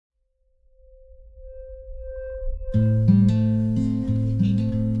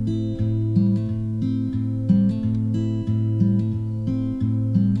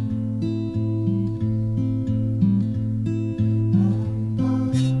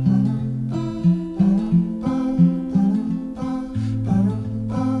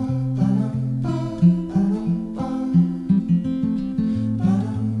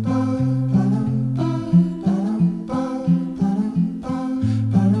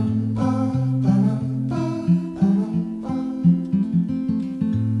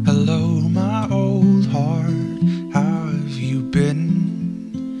Hello, my old heart, how have you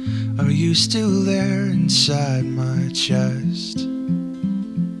been? Are you still there inside my chest?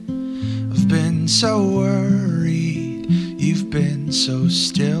 I've been so worried, you've been so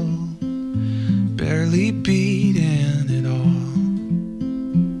still, barely beating it all.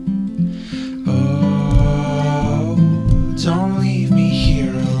 Oh, don't leave me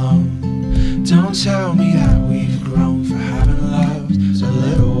here alone. Don't tell me that we've grown for having loved a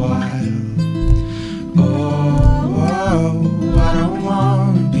little while. Oh, I don't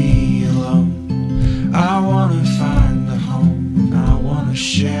wanna be alone. I wanna find a home, I wanna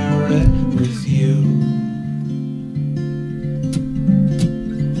share it with you.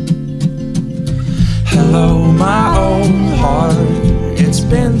 Hello, my old heart, it's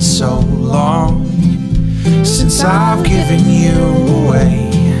been so long since I've given you away.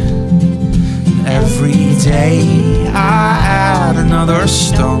 Every day I add another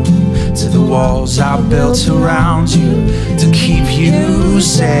stone to the walls I built around you to keep you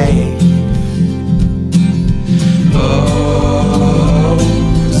safe. Oh,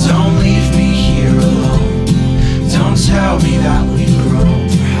 don't leave me here alone. Don't tell me that we've grown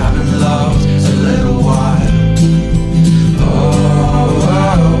for having loved a little while. Oh,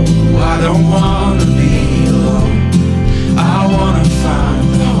 I don't wanna be alone. I wanna find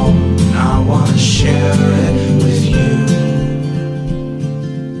a home, I wanna share it with you.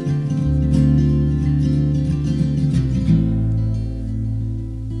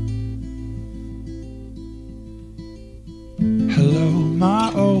 Hello,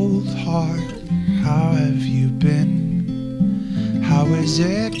 my old heart, how have you been? How is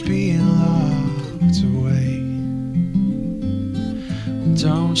it being locked away?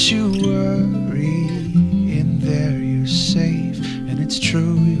 Don't you worry, in there you're safe. And it's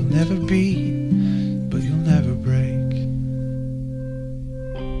true, you'll never beat, but you'll never break.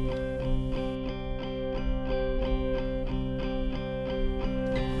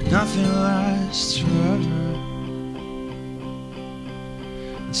 Nothing lasts forever,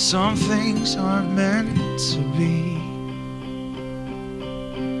 and some things aren't meant to be.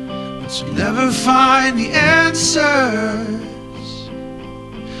 But you'll never find the answers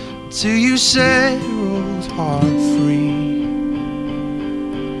till you set your old heart free.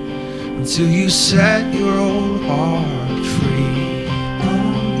 Until you set your old heart free.